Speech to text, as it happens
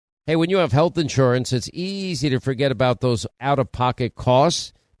Hey, when you have health insurance, it's easy to forget about those out-of-pocket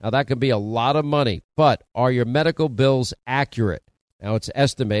costs. Now, that can be a lot of money, but are your medical bills accurate? Now, it's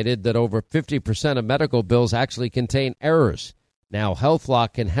estimated that over 50% of medical bills actually contain errors. Now,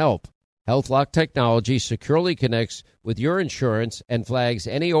 HealthLock can help. HealthLock technology securely connects with your insurance and flags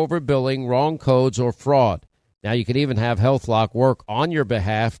any overbilling, wrong codes, or fraud. Now, you can even have HealthLock work on your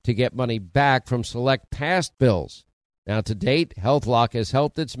behalf to get money back from select past bills. Now, to date, HealthLock has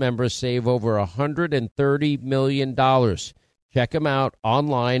helped its members save over $130 million. Check them out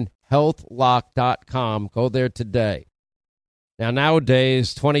online, healthlock.com. Go there today. Now,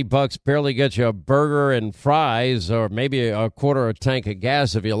 nowadays, $20 barely gets you a burger and fries or maybe a quarter of a tank of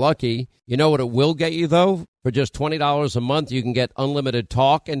gas if you're lucky. You know what it will get you, though? For just $20 a month, you can get unlimited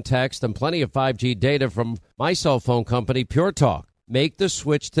talk and text and plenty of 5G data from my cell phone company, Pure Talk. Make the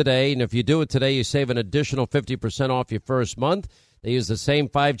switch today, and if you do it today, you save an additional 50% off your first month. They use the same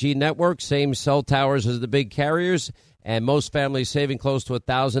 5G network, same cell towers as the big carriers, and most families saving close to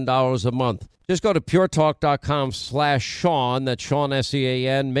 $1,000 a month. Just go to puretalk.com/Sean, that's Sean,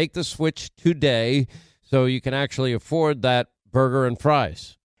 S-E-A-N. Make the switch today so you can actually afford that burger and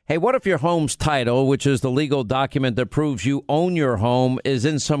fries. Hey, what if your home's title, which is the legal document that proves you own your home, is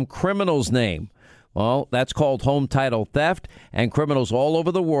in some criminal's name? Well, that's called home title theft, and criminals all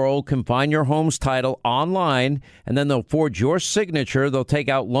over the world can find your home's title online, and then they'll forge your signature. They'll take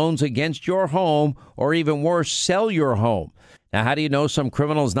out loans against your home, or even worse, sell your home. Now, how do you know some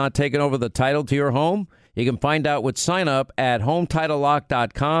criminal is not taking over the title to your home? You can find out with sign up at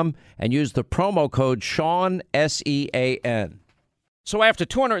HometitleLock.com and use the promo code Sean, S-E-A-N. So after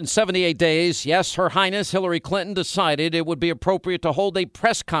 278 days, yes, Her Highness Hillary Clinton decided it would be appropriate to hold a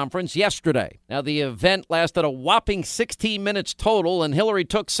press conference yesterday. Now, the event lasted a whopping 16 minutes total, and Hillary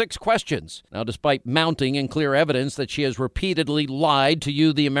took 6 questions. Now, despite mounting and clear evidence that she has repeatedly lied to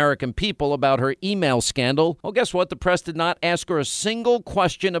you, the American people, about her email scandal, well, guess what? The press did not ask her a single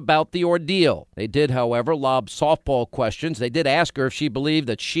question about the ordeal. They did, however, lob softball questions. They did ask her if she believed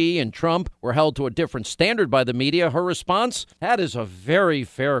that she and Trump were held to a different standard by the media. Her response? That is a very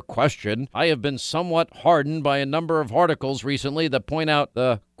fair question. I have been somewhat hardened by a number of articles recently that point out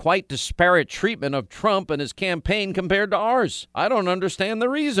the quite disparate treatment of Trump and his campaign compared to ours. I don't understand the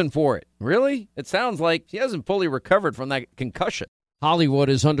reason for it. Really? It sounds like he hasn't fully recovered from that concussion. Hollywood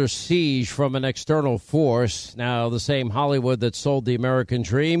is under siege from an external force. Now, the same Hollywood that sold the American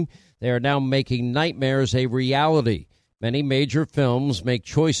dream, they are now making nightmares a reality. Many major films make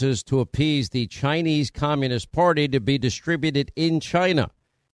choices to appease the Chinese Communist Party to be distributed in China.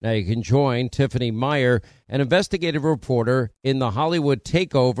 Now you can join Tiffany Meyer, an investigative reporter in the Hollywood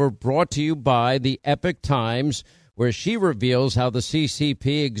Takeover, brought to you by the Epoch Times, where she reveals how the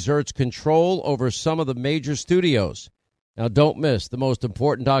CCP exerts control over some of the major studios. Now don't miss the most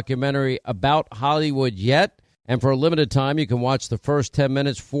important documentary about Hollywood yet, and for a limited time you can watch the first 10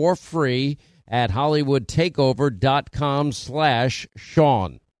 minutes for free at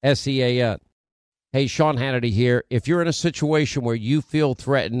HollywoodTakeover.com/Sean, S-E-A-N. Hey, Sean Hannity here. If you're in a situation where you feel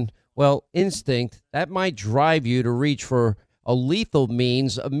threatened, well, instinct, that might drive you to reach for a lethal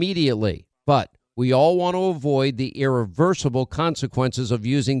means immediately. But we all want to avoid the irreversible consequences of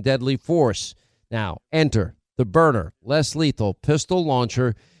using deadly force. Now, enter the Byrna less lethal pistol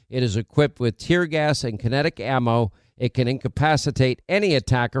launcher. It is equipped with tear gas and kinetic ammo. It can incapacitate any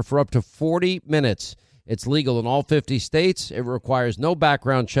attacker for up to 40 minutes. It's legal in all 50 states. It requires no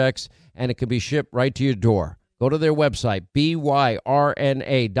background checks, and it can be shipped right to your door. Go to their website,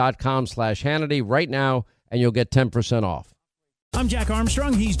 byrna.com/Hannity right now, and you'll get 10% off. I'm Jack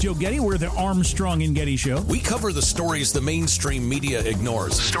Armstrong. He's Joe Getty. We're the Armstrong and Getty Show. We cover the stories the mainstream media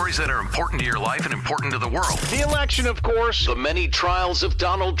ignores. Stories that are important to your life and important to the world. The election, of course. The many trials of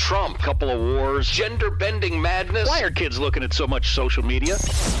Donald Trump. Couple of wars. Gender-bending madness. Why are kids looking at so much social media?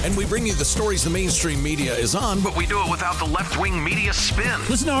 And we bring you the stories the mainstream media is on, but we do it without the left-wing media spin.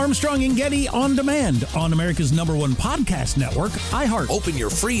 Listen to Armstrong and Getty on demand on America's #1 podcast network, iHeart. Open your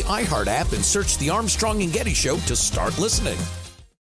free iHeart app and search the Armstrong and Getty Show to start listening.